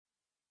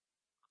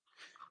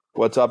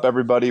What's up,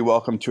 everybody?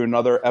 Welcome to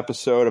another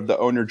episode of the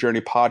Own Your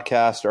Journey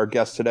podcast. Our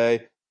guest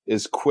today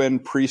is Quinn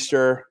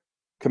Priester,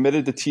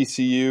 committed to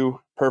TCU,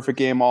 perfect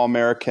game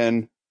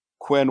All-American.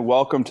 Quinn,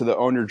 welcome to the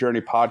Own Your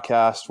Journey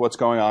podcast. What's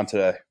going on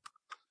today?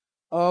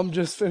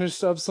 Just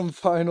finished up some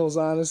finals,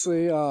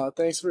 honestly.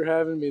 Thanks for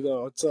having me,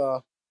 though.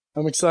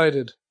 I'm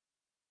excited.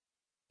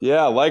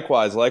 Yeah,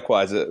 likewise.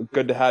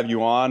 Good to have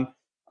you on.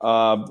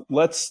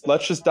 Let's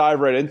just dive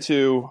right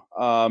into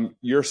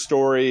your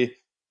story.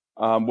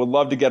 Would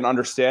love to get an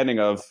understanding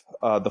of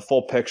the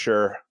full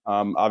picture.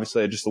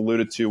 Obviously, I just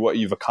alluded to what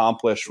you've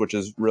accomplished, which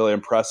is really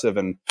impressive,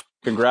 and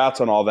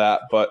congrats on all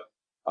that. But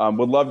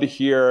would love to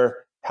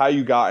hear how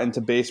you got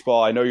into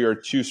baseball. I know you're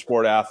a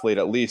two-sport athlete,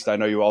 at least. I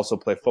know you also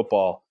play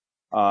football.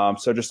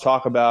 So just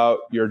talk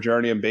about your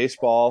journey in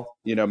baseball.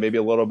 Maybe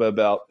a little bit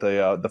about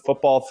the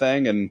football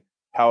thing and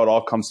how it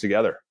all comes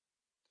together.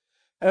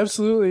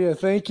 Absolutely, yeah.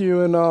 Thank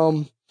you.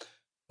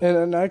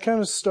 And I kind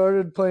of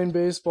started playing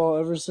baseball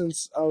ever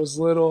since I was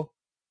little.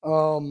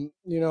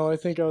 I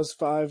think I was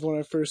 5 when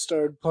I first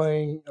started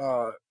playing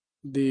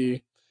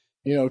the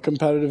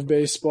competitive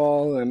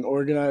baseball and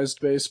organized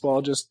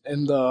baseball just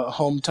in the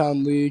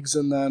hometown leagues,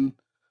 and then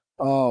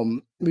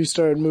we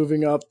started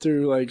moving up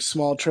through like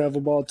small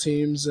travel ball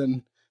teams,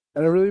 and I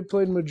really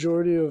played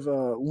majority of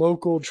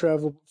local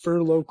travel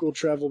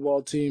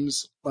ball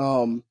teams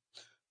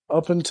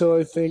up until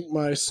I think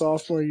my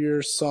sophomore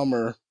year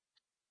summer.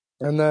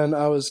 And then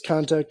I was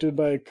contacted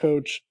by a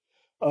coach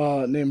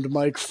named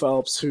Mike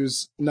Phelps,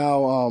 who's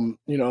now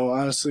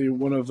honestly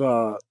one of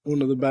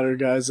the better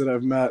guys that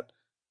I've met.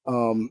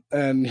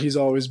 And he's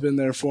always been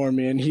there for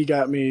me, and he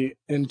got me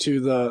into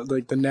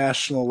the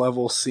national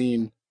level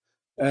scene.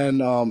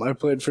 And I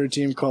played for a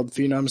team called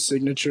Phenom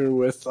Signature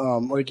with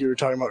like you were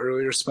talking about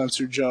earlier,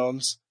 Spencer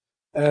Jones.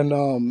 And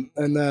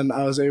then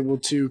I was able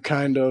to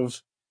kind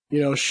of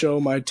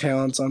show my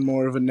talents on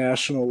more of a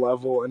national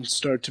level and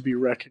start to be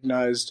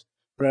recognized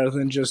rather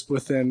than just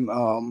within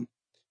my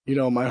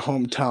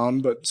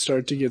hometown, but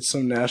start to get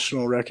some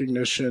national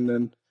recognition.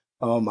 And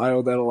I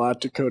owe that a lot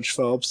to Coach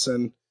Phelps.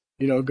 And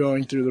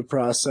going through the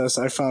process,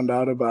 I found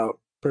out about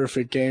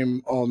Perfect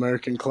Game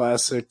All-American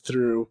Classic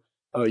through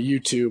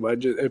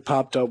YouTube. It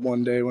popped up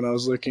one day when I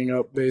was looking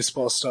up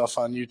baseball stuff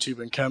on YouTube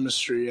and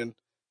chemistry, and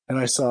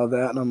I saw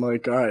that, and I'm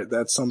like, all right,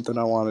 that's something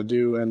I want to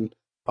do. And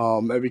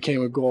that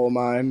became a goal of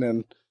mine,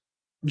 and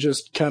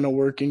just kind of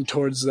working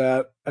towards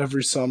that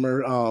every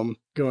summer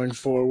going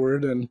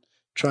forward, and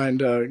trying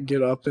to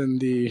get up in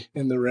the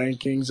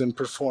rankings and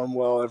perform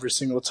well every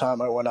single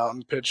time I went out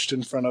and pitched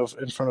in front of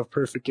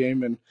Perfect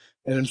Game, and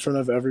in front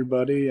of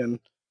everybody. And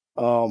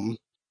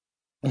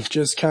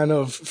just kind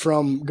of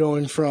from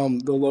going from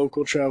the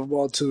local travel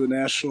ball to the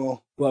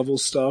national level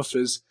stuff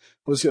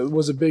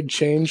was a big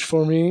change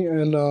for me.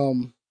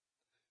 And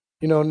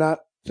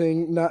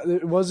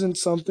it wasn't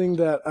something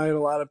that I had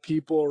a lot of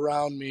people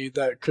around me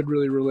that could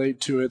really relate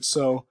to it.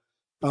 So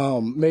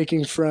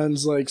making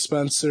friends like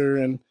Spencer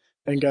and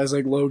guys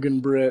like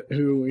Logan Britt,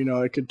 who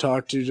I could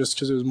talk to just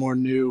because it was more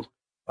new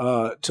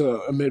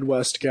to a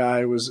Midwest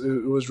guy, was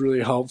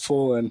really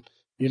helpful. And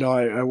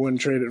I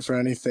wouldn't trade it for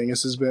anything.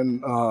 This has been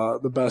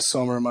the best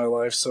summer of my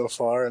life so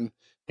far, and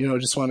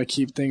just want to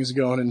keep things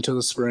going into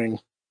the spring.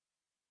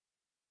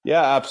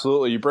 Yeah,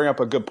 absolutely. You bring up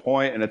a good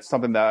point, and it's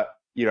something that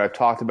I've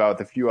talked about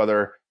with a few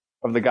other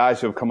of the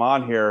guys who have come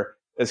on here,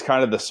 is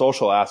kind of the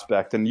social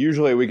aspect. And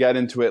usually we get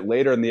into it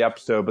later in the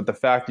episode, but the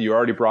fact that you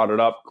already brought it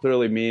up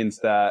clearly means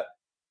that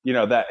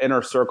that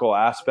inner circle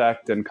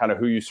aspect and kind of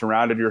who you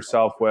surrounded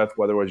yourself with,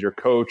 whether it was your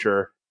coach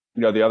or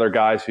the other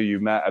guys who you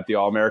met at the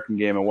All-American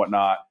game and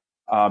whatnot.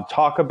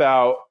 Talk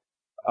about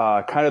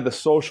kind of the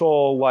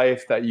social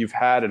life that you've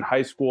had in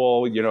high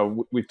school.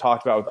 We've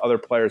talked about with other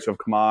players who have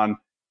come on,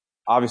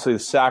 obviously the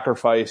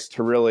sacrifice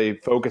to really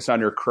focus on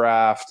your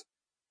craft.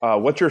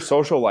 What's your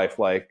social life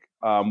like?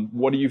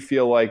 What do you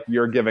feel like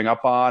you're giving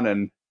up on,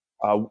 and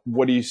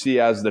what do you see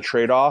as the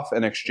trade-off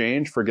in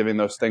exchange for giving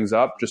those things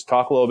up? Just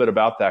talk a little bit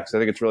about that, because I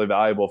think it's really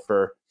valuable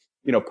for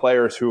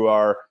players who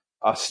are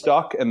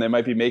stuck and they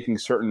might be making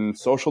certain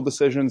social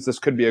decisions. This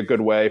could be a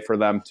good way for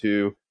them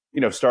to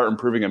start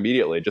improving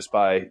immediately just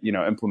by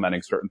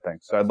implementing certain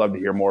things. So I'd love to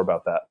hear more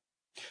about that.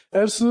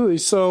 Absolutely.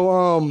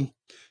 So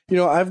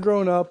I've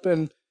grown up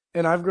in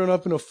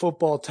a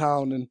football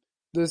town,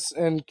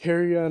 and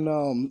Cary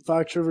and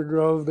Fox River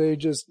Grove, they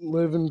just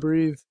live and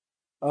breathe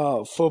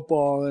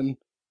football. And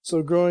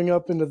so growing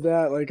up into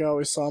that, like I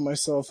always saw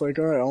myself like,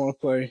 all right, I want to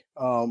play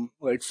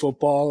like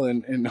football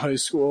in high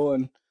school,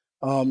 and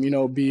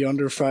be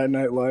under Friday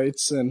Night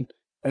Lights and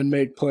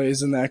make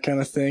plays and that kind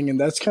of thing. And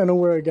that's kind of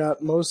where I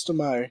got most of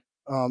my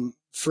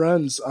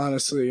friends,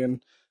 honestly,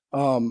 and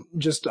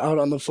just out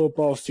on the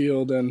football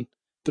field and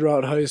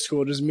throughout high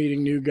school, just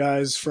meeting new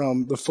guys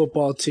from the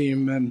football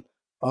team. And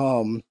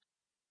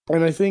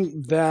I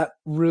think that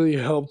really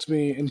helped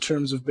me in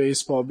terms of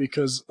baseball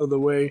because of the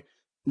way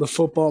the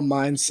football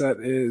mindset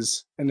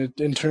is, and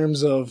in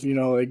terms of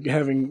like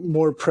having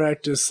more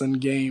practice than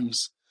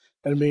games,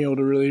 and being able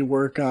to really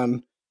work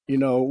on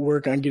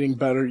work on getting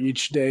better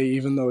each day,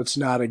 even though it's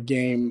not a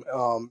game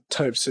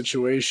type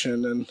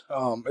situation. And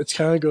it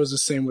kind of goes the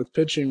same with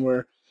pitching,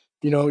 where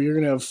you're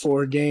gonna have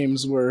 4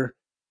 games where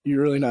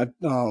you're really not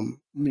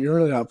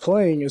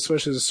playing,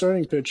 especially as a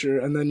starting pitcher,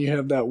 and then you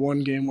have that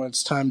one game when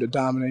it's time to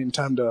dominate and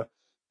time to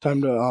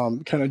kind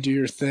of do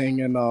your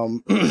thing. And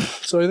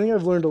so I think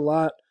I've learned a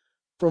lot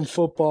from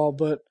football,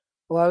 but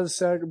but at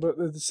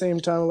the same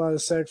time, a lot of the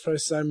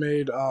sacrifices I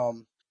made.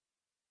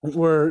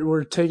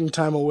 We're taking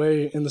time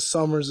away in the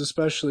summers,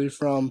 especially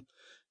from,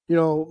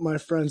 my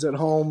friends at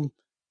home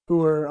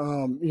who are,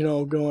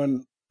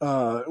 going,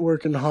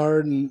 working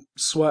hard and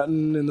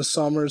sweating in the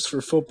summers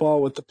for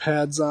football with the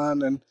pads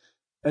on.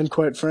 And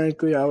quite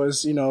frankly, I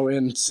was,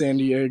 in San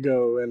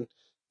Diego and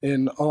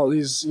in all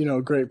these,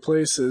 great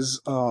places,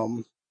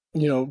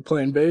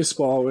 playing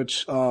baseball,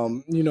 which,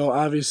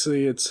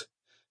 obviously it's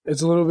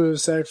a little bit of a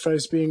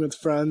sacrifice being with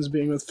friends,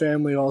 being with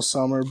family all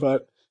summer,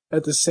 but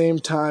at the same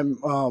time,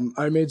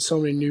 I made so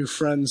many new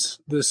friends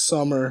this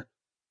summer.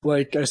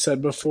 Like I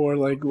said before,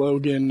 like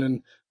Logan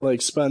and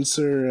like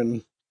Spencer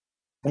and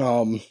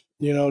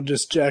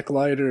just Jack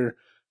Leiter, a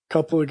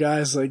couple of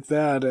guys like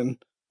that.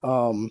 And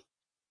um,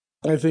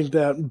 I think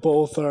that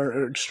both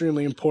are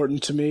extremely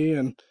important to me.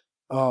 And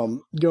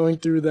going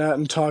through that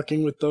and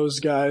talking with those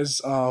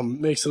guys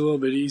makes it a little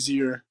bit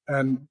easier.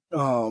 And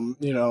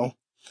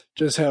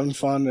just having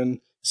fun and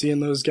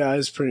seeing those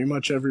guys pretty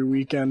much every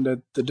weekend at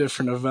the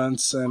different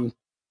events. And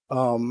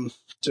um,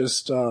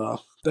 just that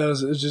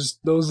was it's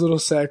just those little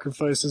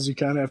sacrifices you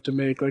kind of have to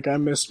make. Like I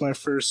missed my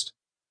first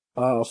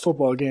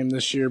football game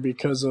this year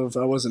because of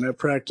I wasn't at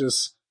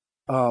practice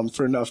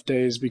for enough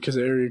days because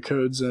of area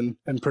codes and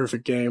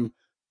perfect game.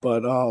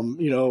 But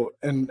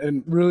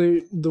and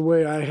really the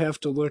way I have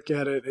to look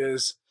at it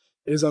is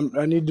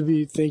I need to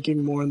be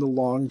thinking more in the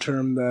long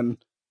term than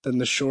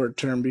the short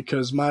term,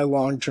 because my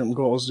long term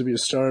goal is to be a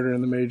starter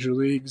in the major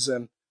leagues.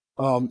 And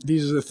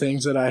these are the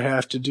things that I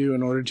have to do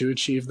in order to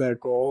achieve that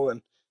goal.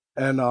 And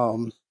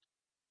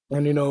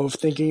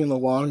thinking in the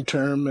long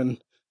term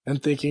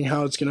and thinking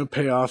how it's going to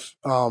pay off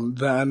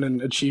then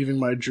and achieving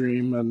my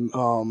dream.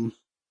 And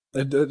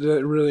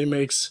it really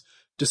makes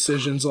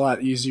decisions a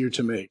lot easier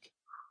to make.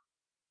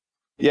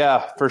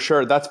 Yeah, for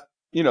sure. That's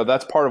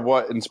part of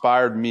what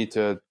inspired me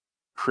to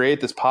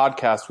create this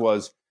podcast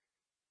was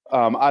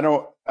I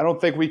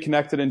don't think we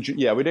connected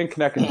yeah, we didn't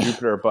connect in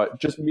Jupiter, but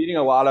just meeting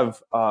a lot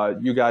of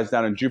you guys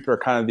down in Jupiter,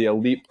 kind of the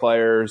elite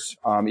players,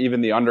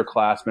 even the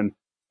underclassmen.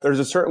 There's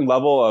a certain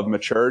level of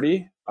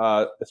maturity,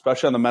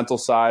 especially on the mental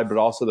side, but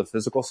also the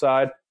physical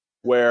side,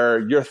 where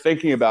you're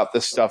thinking about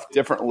this stuff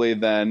differently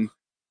than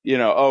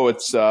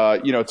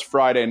it's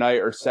Friday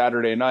night or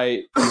Saturday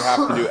night. You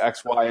have to do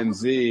X, Y, and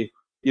Z,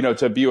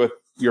 to be with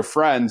your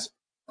friends.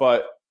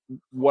 But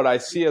what I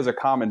see as a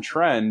common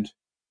trend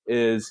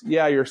is,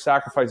 yeah, your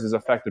sacrifices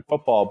affected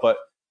football, but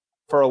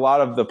for a lot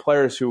of the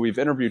players who we've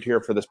interviewed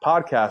here for this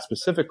podcast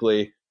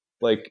specifically,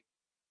 like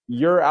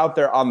you're out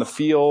there on the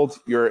field,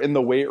 you're in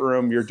the weight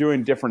room, you're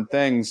doing different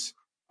things.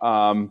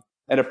 And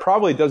it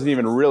probably doesn't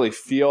even really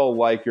feel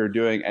like you're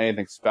doing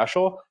anything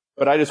special.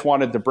 But I just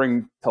wanted to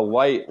bring to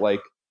light,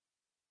 like,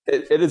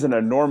 it is an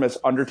enormous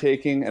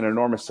undertaking, an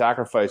enormous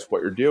sacrifice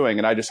what you're doing.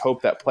 And I just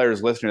hope that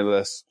players listening to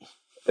this,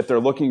 if they're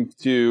looking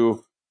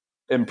to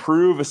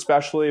improve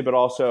especially, but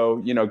also,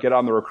 get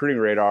on the recruiting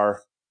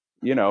radar,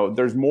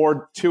 there's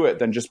more to it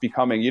than just you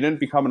didn't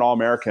become an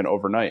All-American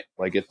overnight.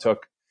 Like it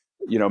took,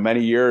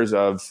 many years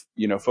of,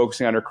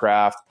 focusing on your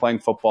craft, playing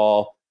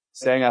football,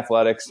 staying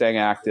athletic, staying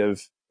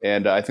active.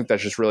 And I think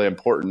that's just really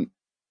important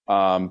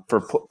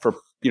for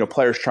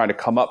players trying to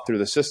come up through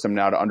the system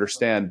now to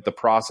understand the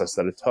process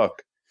that it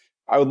took.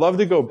 I would love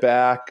to go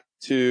back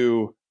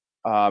to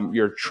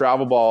your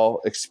travel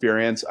ball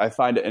experience. I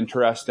find it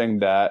interesting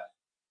that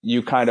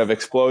you kind of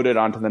exploded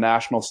onto the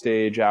national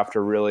stage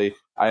after really,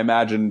 I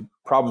imagine,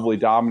 probably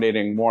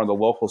dominating more on the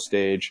local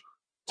stage.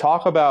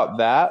 Talk about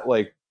that.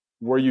 Like,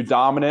 were you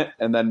dominant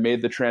and then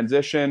made the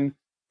transition,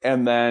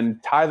 and then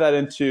tie that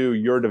into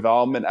your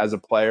development as a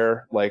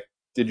player? Like,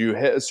 did you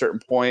hit a certain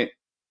point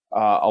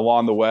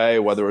along the way,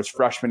 whether it was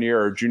freshman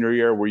year or junior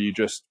year, where you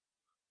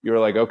were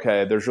like,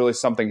 okay, there's really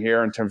something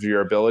here in terms of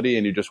your ability,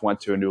 and you just went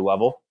to a new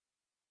level?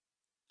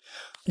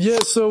 Yeah,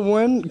 so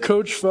when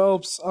Coach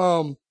Phelps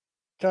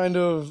kind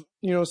of,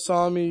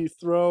 saw me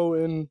throw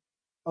in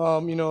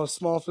a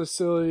small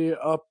facility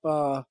up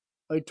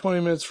like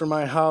 20 minutes from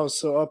my house,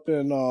 so up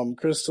in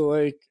Crystal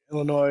Lake,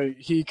 Illinois,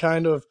 he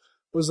kind of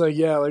was like,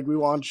 "Yeah, like we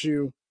want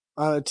you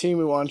on a team.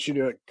 We want you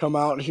to come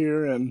out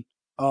here and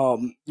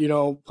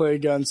play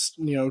against,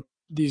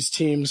 these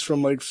teams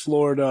from like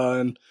Florida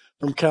and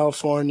from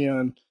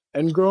California."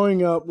 And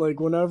growing up, like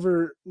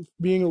whenever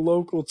being a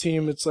local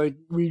team, it's like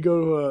we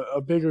go to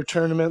a bigger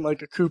tournament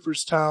like a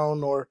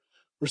Cooperstown or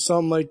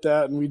something like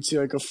that, and we'd see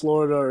like a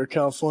Florida or a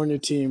California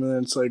team, and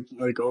then it's like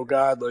oh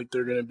god, like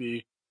they're gonna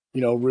be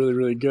really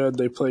really good.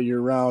 They play year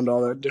round,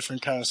 all that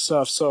different kind of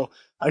stuff. So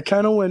I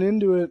kind of went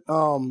into it.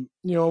 I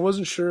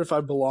wasn't sure if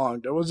I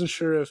belonged. I wasn't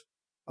sure if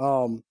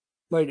I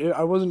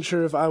wasn't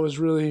sure if I was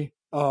really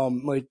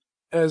like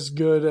as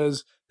good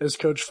as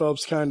Coach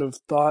Phelps kind of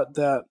thought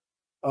that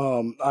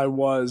I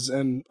was.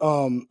 And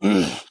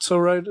so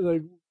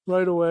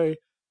right away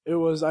it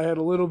was, I had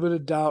a little bit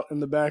of doubt in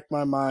the back of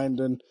my mind.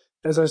 And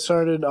as I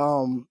started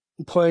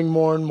playing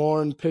more and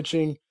more and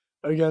pitching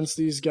against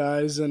these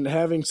guys and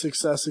having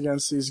success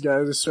against these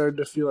guys, I started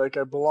to feel like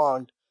I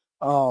belonged.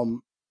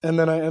 Um, and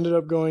then I ended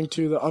up going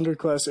to the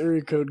underclass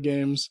area code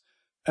games.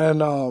 And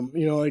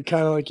like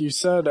kind of like you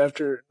said,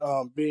 after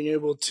being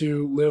able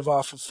to live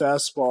off of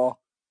fastball,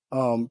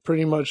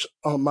 pretty much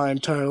my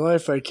entire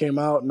life, I came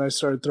out and I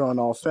started throwing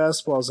all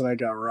fastballs and I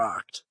got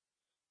rocked.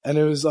 And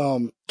it was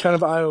kind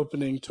of eye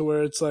opening to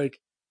where it's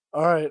like,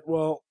 all right,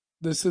 well,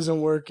 this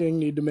isn't working.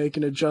 Need to make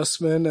an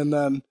adjustment, and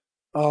then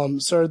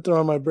started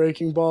throwing my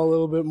breaking ball a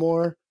little bit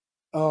more,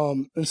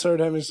 and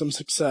started having some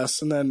success.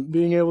 And then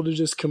being able to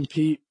just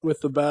compete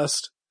with the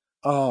best,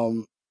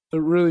 it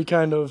really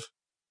kind of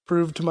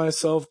proved to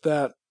myself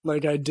that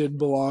like I did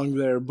belong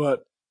there.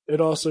 But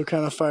it also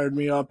kind of fired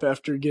me up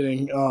after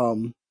getting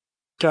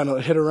kind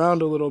of hit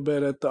around a little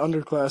bit at the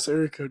underclass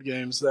area code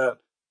games that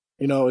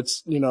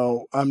it's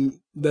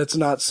I'm that's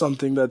not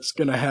something that's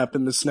going to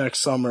happen this next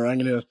summer. I'm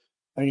going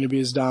to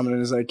be as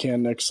dominant as I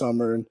can next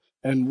summer,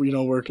 and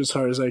work as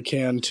hard as I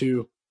can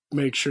to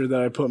make sure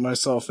that I put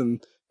myself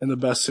in the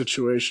best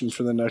situation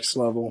for the next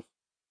level.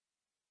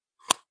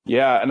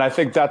 Yeah, and I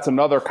think that's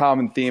another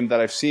common theme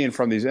that I've seen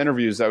from these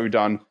interviews that we've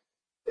done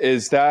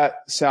is that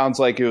sounds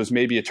like it was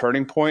maybe a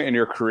turning point in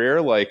your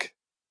career. Like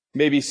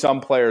maybe some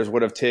players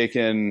would have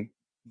taken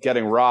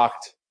getting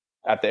rocked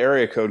at the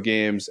area code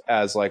games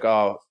as like,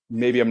 oh,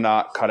 maybe I'm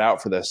not cut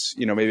out for this.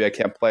 Maybe I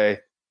can't play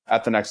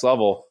at the next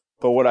level.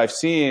 But what I've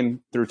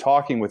seen through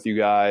talking with you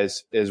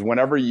guys is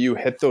whenever you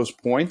hit those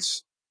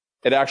points,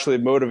 it actually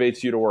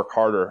motivates you to work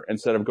harder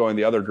instead of going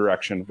the other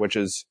direction, which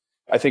is,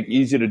 I think,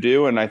 easy to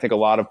do. And I think a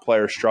lot of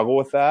players struggle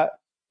with that,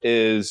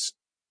 is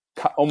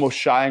almost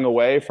shying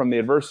away from the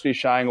adversity,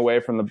 shying away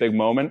from the big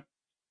moment.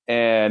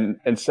 And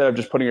instead of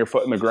just putting your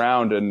foot in the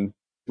ground and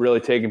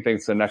really taking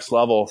things to the next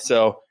level.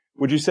 So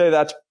would you say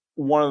that's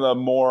one of the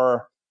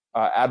more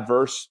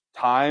adverse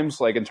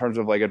times, like in terms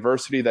of like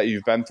adversity that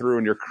you've been through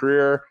in your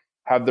career?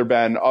 Have there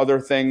been other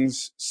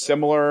things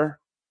similar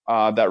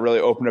that really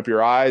opened up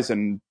your eyes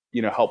and,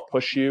 help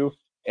push you?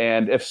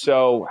 And if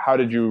so, how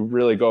did you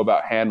really go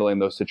about handling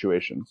those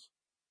situations?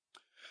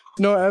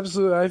 No,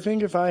 absolutely. I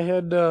think if I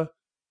had to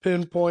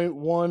pinpoint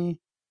one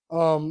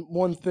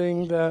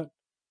thing that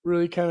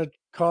really kind of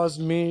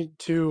caused me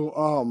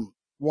to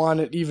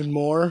want it even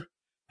more,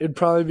 it'd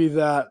probably be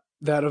that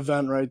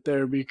event right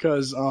there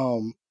because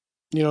no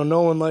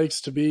one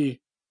likes to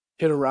be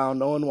hit around.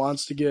 No one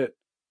wants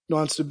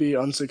to be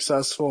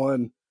unsuccessful,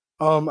 and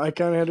I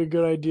kind of had a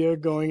good idea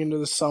going into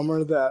the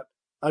summer that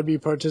I'd be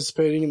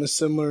participating in the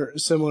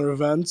similar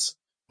events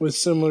with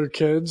similar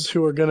kids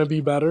who are going to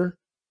be better.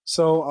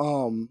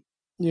 So,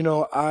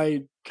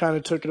 I kind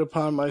of took it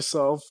upon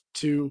myself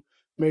to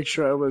make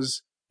sure I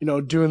was,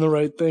 doing the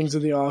right things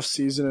in the off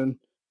season and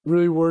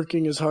really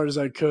working as hard as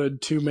I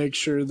could to make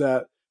sure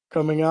that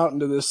coming out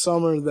into this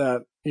summer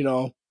that,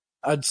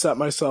 I'd set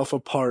myself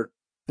apart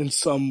in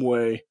some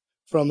way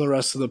from the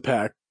rest of the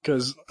pack.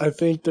 Cause I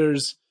think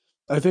there's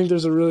a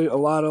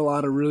lot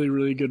of really,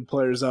 really good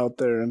players out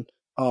there. And,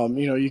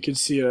 you could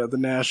see the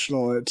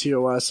national at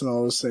TOS and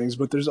all those things,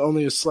 but there's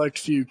only a select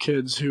few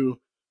kids who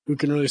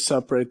can really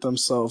separate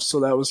themselves. So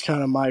that was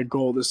kind of my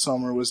goal this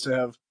summer, was to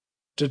have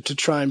to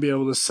try and be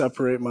able to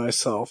separate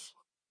myself.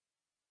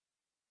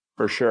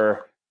 For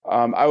sure.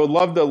 I would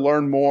love to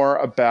learn more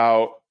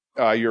about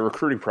your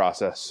recruiting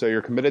process. So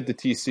you're committed to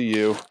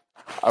TCU.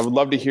 I would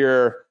love to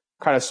hear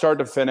kind of start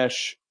to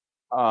finish,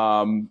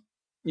 even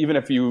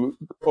if you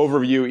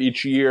overview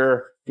each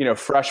year,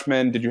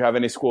 freshman, did you have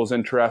any schools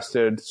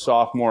interested,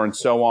 sophomore, and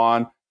so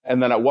on?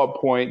 And then at what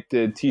point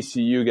did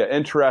TCU get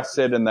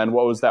interested? And then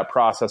what was that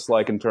process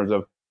like in terms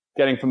of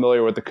getting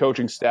familiar with the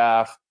coaching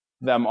staff,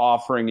 them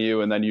offering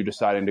you, and then you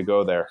deciding to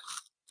go there?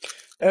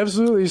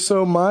 Absolutely.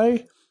 So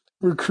my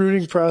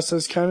recruiting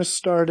process kind of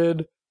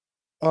started,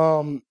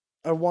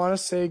 I want to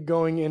say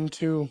going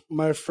into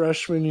my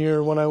freshman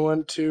year when I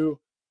went to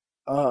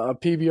a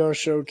PBR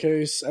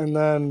showcase, and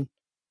then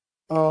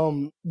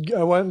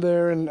I went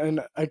there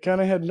and I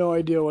kind of had no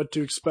idea what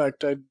to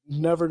expect. I'd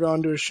never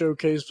gone to a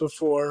showcase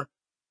before.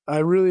 I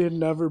really had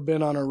never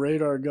been on a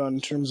radar gun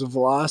in terms of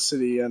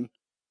velocity, and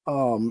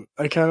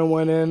I kind of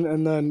went in,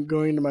 and then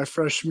going into my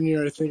freshman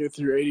year, I think I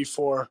threw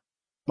 84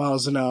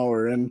 miles an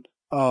hour, and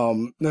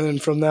then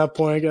from that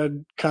point, I got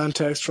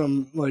contacts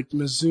from like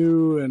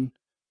Mizzou and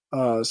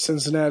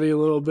Cincinnati a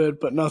little bit,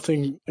 but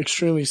nothing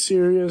extremely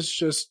serious.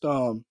 Just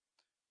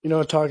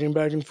talking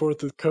back and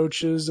forth with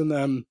coaches, and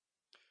then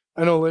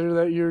I know later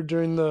that year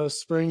during the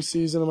spring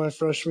season of my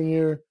freshman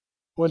year,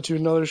 went to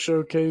another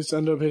showcase,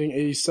 ended up hitting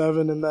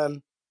 87, and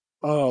then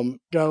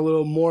got a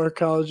little more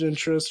college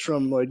interest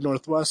from like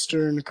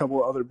Northwestern, a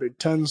couple of other Big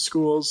Ten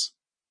schools,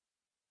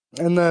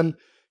 and then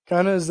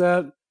kind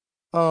of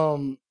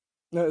um,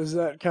 as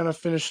that kind of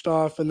finished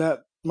off, and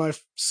that my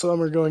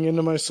summer going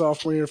into my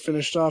sophomore year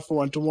finished off, I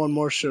went to one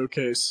more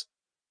showcase.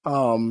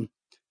 Um,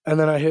 And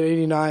then I hit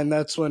 89.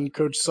 That's when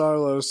Coach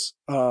Sarlos,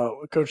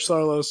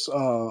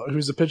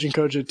 who's the pitching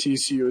coach at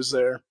TCU, was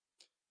there,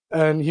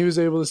 and he was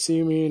able to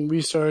see me, and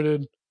we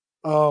started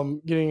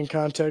getting in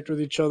contact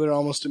with each other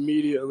almost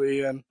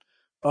immediately. And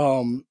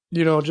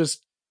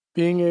just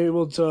being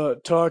able to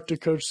talk to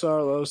Coach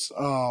Sarlos,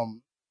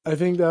 I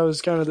think that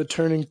was kind of the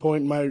turning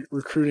point in my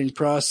recruiting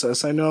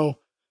process. I know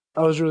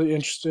I was really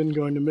interested in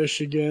going to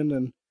Michigan,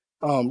 and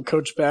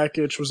Coach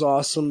Bakich was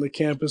awesome. The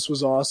campus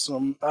was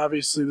awesome.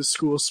 Obviously, the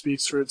school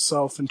speaks for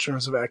itself in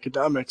terms of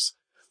academics.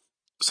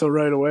 So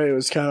right away, it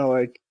was kind of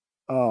like,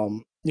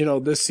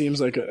 this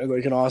seems like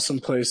an awesome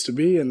place to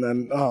be. And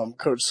then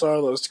Coach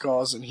Sarlos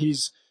calls, and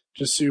he's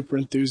just super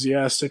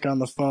enthusiastic on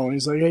the phone.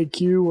 He's like, "Hey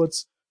Q,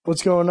 what's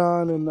going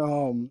on?"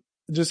 And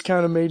it just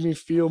kind of made me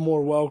feel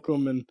more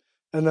welcome.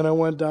 And then I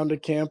went down to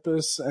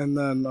campus, and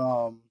then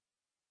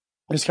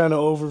it's kind of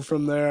over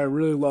from there. I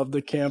really loved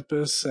the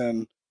campus,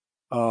 and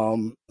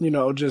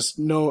just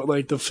know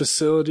like the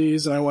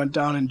facilities. And I went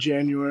down in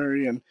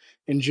January, and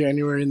in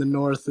January in the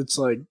north, it's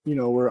like,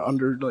 we're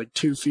under like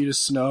 2 feet of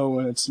snow,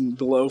 and it's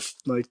below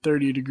like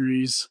 30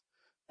 degrees.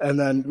 And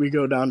then we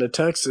go down to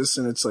Texas,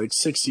 and it's like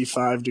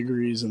 65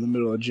 degrees in the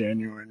middle of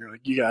January. And you're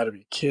like, you got to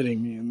be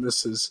kidding me. And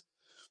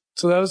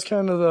so that was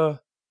kind of the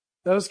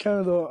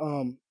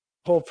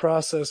whole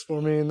process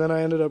for me. And then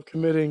I ended up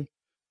committing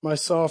my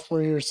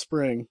sophomore year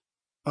spring.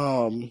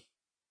 Um,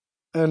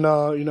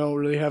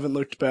 really haven't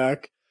looked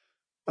back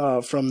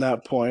from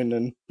that point,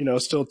 and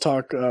still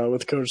talk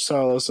with Coach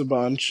Salos a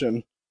bunch,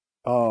 and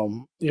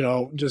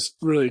just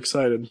really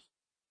excited.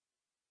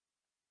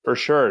 For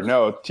sure.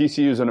 No,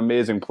 TCU is an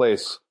amazing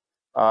place.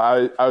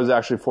 I was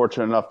actually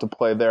fortunate enough to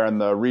play there in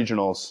the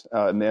regionals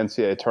in the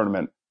NCAA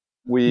tournament.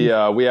 We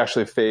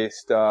actually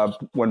faced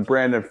when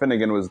Brandon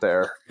Finnegan was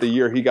there, the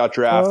year he got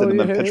drafted Oh and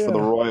then yeah, pitched for the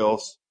yeah.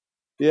 Royals.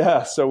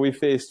 Yeah, so we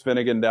faced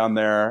Finnegan down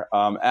there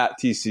at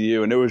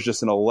TCU, and it was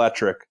just an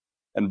electric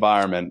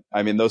environment.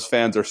 I mean, those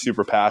fans are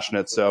super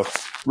passionate, so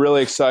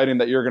really exciting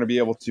that you're going to be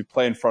able to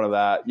play in front of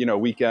that,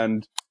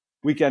 weekend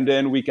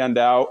in, weekend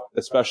out,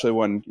 especially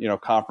when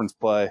conference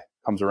play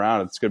comes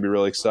around. It's going to be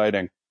really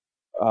exciting.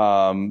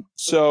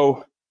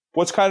 So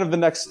what's kind of the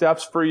next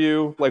steps for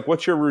you? Like,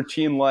 what's your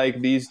routine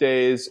like these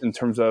days in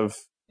terms of,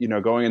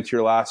 going into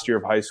your last year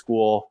of high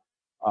school?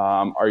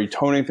 Are you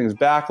toning things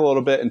back a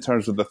little bit in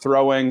terms of the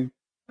throwing,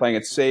 playing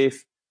it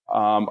safe?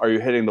 Are you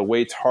hitting the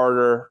weights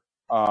harder?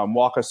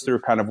 Walk us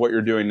through kind of what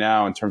you're doing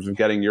now in terms of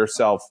getting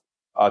yourself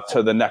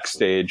to the next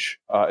stage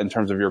in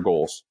terms of your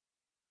goals.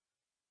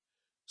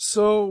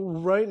 So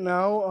right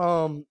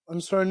now,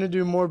 I'm starting to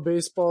do more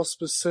baseball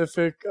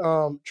specific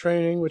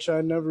training, which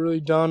I've never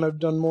really done. I've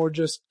done more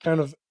just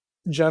kind of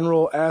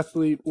general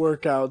athlete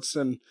workouts,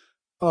 and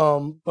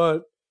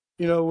but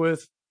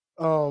with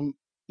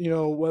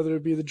whether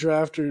it be the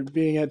draft or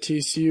being at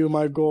TCU,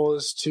 my goal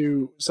is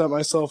to set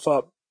myself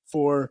up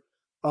for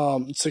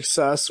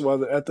success,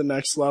 whether at the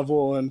next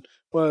level, and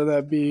whether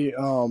that be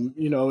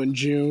in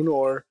June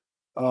or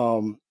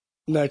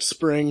next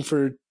spring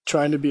for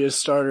trying to be a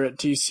starter at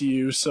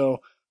TCU.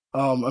 So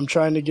I'm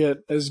trying to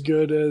get as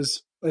good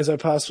as I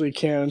possibly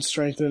can and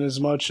strengthen as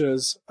much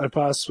as I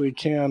possibly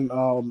can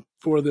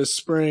for this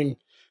spring.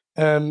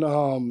 And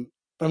I'm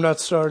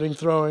not starting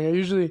throwing. I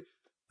usually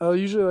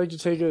like to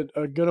take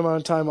a good amount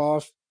of time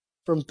off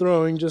from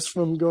throwing, just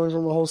from going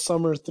from a whole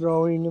summer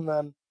throwing and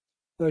then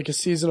like a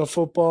season of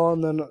football,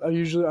 and then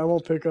I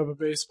won't pick up a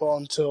baseball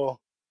until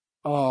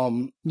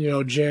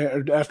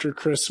after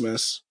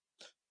Christmas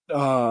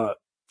uh,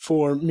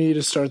 for me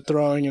to start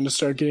throwing and to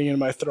start getting in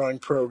my throwing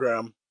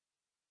program.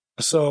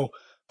 So,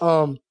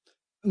 um,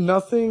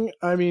 nothing.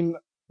 I mean,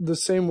 the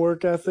same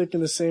work ethic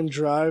and the same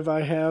drive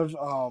I have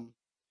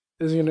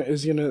is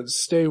gonna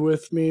stay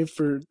with me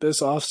for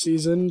this off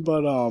season.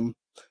 But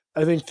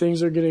I think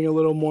things are getting a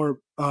little more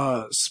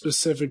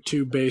specific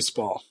to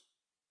baseball.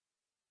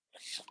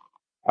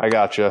 I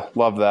gotcha.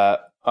 Love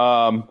that.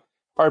 All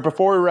right,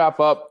 before we wrap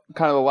up,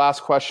 kind of the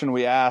last question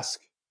we ask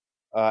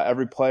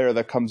every player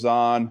that comes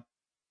on.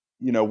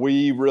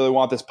 We really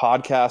want this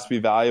podcast to be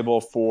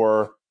valuable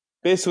for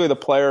basically the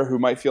player who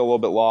might feel a little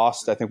bit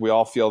lost. I think we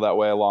all feel that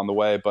way along the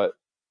way, but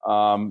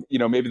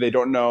maybe they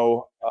don't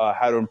know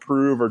how to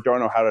improve or don't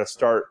know how to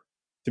start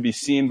to be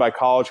seen by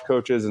college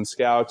coaches and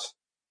scouts.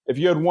 If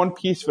you had one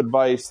piece of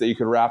advice that you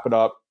could wrap it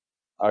up,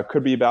 it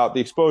could be about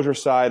the exposure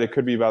side, it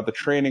could be about the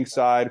training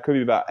side, it could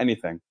be about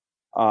anything.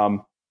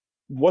 Um,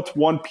 what's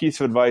one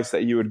piece of advice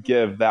that you would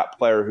give that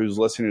player who's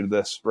listening to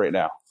this right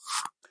now?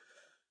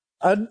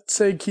 I'd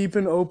say keep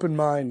an open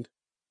mind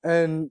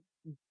and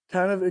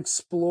kind of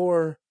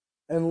explore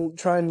and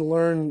try and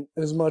learn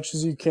as much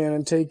as you can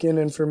and take in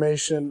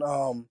information.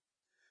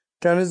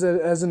 Kind of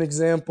as an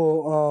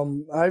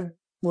example, I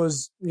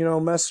was,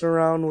 messing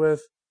around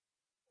with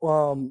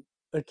um,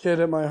 a kid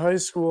at my high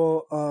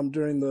school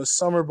during the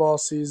summer ball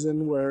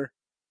season where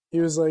he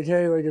was like,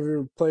 "Hey, like, have you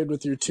ever played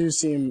with your two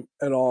seam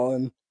at all?"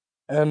 And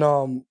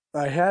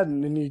I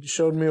hadn't, and he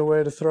showed me a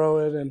way to throw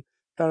it and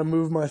kind of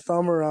move my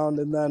thumb around,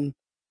 and then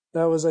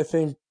that was, I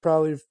think,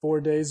 probably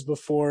 4 days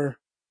before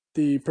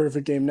the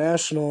Perfect Game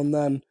National, and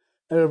then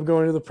ended up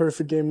going to the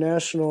Perfect Game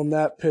National, and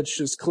that pitch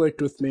just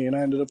clicked with me, and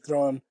I ended up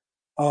throwing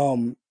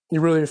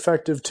really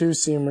effective two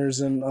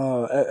seamers and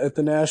at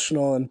the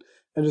national, and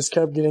just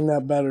kept getting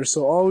that better.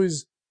 So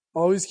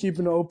always keep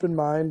an open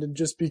mind, and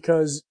just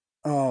because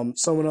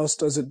someone else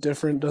does it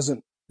different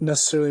doesn't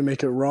necessarily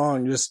make it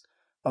wrong. Just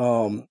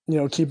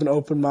keep an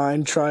open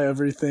mind, try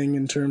everything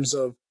in terms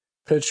of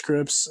pitch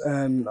grips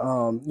and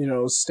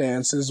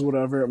stances,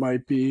 whatever it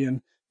might be,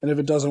 and if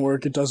it doesn't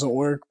work, it doesn't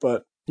work.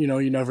 But you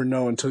never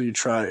know until you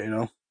try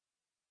it.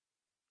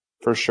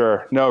 For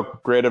sure. No,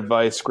 great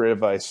advice. Great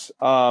advice.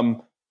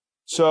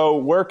 So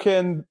where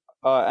can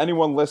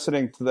anyone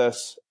listening to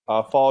this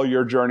follow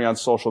your journey on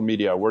social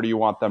media? Where do you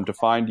want them to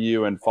find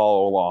you and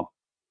follow along?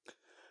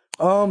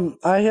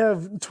 I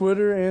have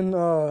Twitter and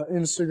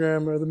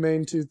Instagram are the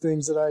main two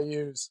things that I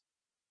use.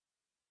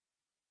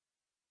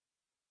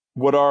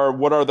 What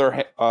are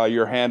their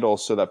your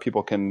handles so that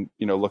people can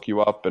look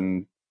you up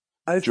and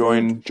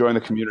join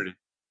the community?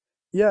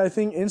 Yeah, I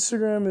think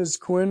Instagram is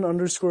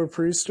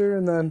Quinn_Priester,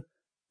 and then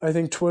I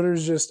think Twitter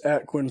is just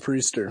at Quinn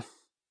Priester.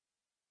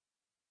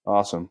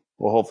 Awesome.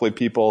 Well, hopefully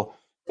people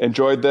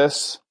enjoyed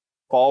this.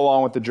 Follow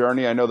along with the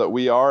journey. I know that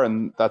we are,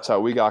 and that's how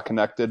we got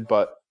connected.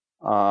 But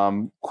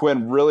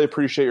Quinn, really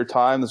appreciate your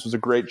time. This was a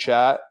great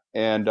chat,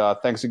 and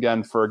thanks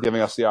again for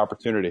giving us the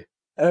opportunity.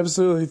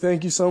 Absolutely.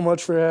 Thank you so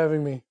much for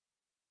having me.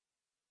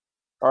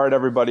 All right,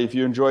 everybody. If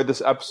you enjoyed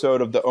this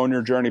episode of the Own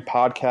Your Journey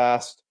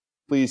podcast,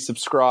 please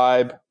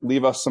subscribe.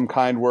 Leave us some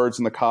kind words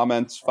in the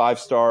comments. 5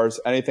 stars.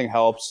 Anything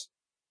helps.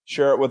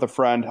 Share it with a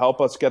friend.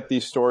 Help us get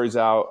these stories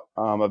out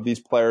of these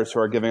players who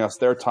are giving us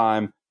their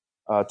time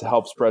to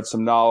help spread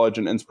some knowledge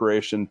and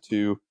inspiration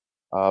to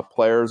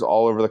players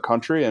all over the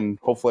country and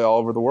hopefully all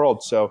over the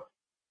world. So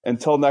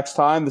until next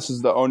time, this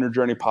is the Own Your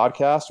Journey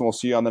podcast, and we'll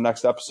see you on the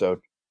next episode.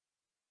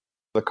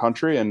 The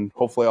country and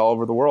hopefully all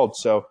over the world.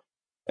 So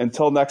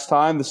until next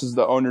time, this is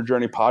the Own Your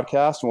Journey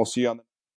podcast, and we'll see you on the